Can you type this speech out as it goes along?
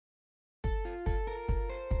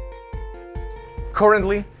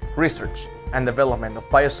Currently, research and development of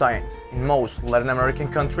bioscience in most Latin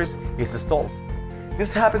American countries is stalled.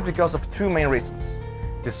 This happens because of two main reasons: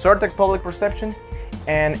 distorted public perception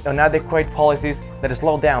and inadequate policies that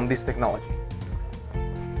slow down this technology.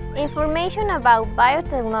 Information about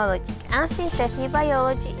biotechnology and synthetic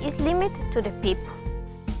biology is limited to the people.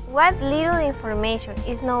 What little information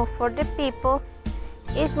is known for the people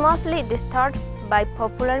is mostly distorted by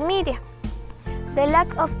popular media. The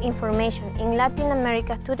lack of information in Latin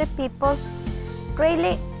America to the people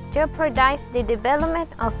greatly jeopardizes the development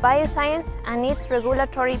of bioscience and its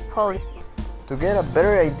regulatory policy. To get a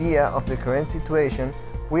better idea of the current situation,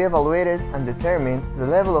 we evaluated and determined the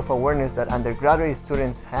level of awareness that undergraduate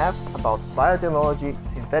students have about biotechnology,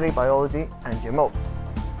 synthetic biology, and GMO.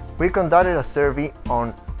 We conducted a survey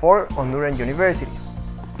on 4 Honduran universities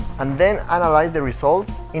and then analyzed the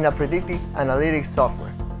results in a predictive analytics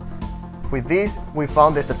software. With this, we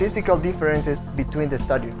found the statistical differences between the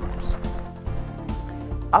study groups.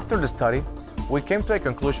 After the study, we came to a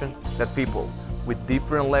conclusion that people with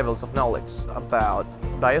different levels of knowledge about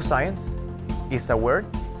bioscience is aware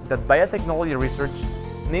that biotechnology research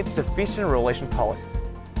needs sufficient relation policies.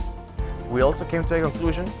 We also came to a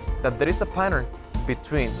conclusion that there is a pattern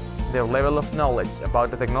between their level of knowledge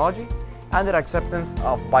about the technology and their acceptance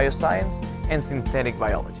of bioscience and synthetic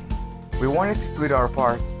biology. We wanted to put our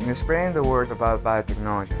part in spreading the word about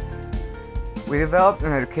biotechnology. We developed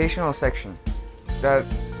an educational section that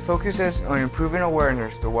focuses on improving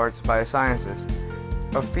awareness towards biosciences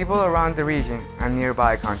of people around the region and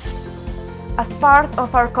nearby countries. As part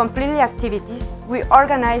of our completely activities, we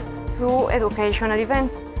organized 2 educational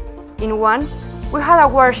events. In one, we had a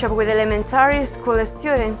workshop with elementary school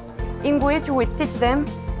students in which we teach them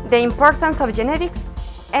the importance of genetics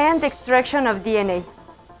and the extraction of DNA.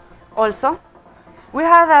 Also, we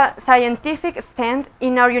had a scientific stand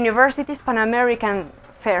in our university's Pan American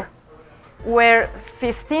Fair, where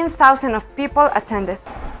 15,000 of people attended.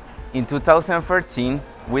 In 2013,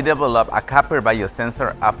 we developed a copper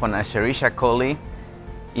biosensor upon a Escherichia coli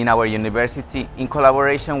in our university in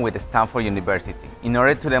collaboration with Stanford University. In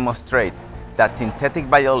order to demonstrate that synthetic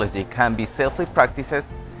biology can be safely practiced,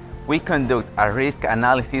 we conduct a risk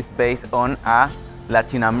analysis based on a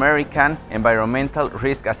Latin American Environmental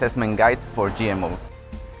Risk Assessment Guide for GMOs.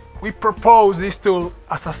 We propose this tool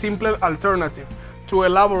as a simple alternative to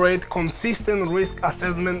elaborate consistent risk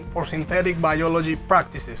assessment for synthetic biology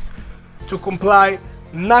practices to comply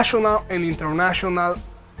national and international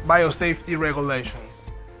biosafety regulations.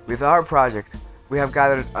 With our project, we have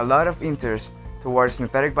gathered a lot of interest towards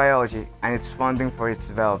synthetic biology and its funding for its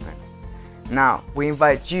development. Now, we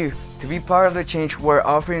invite you to be part of the change we're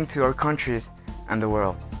offering to our countries and the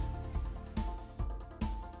world.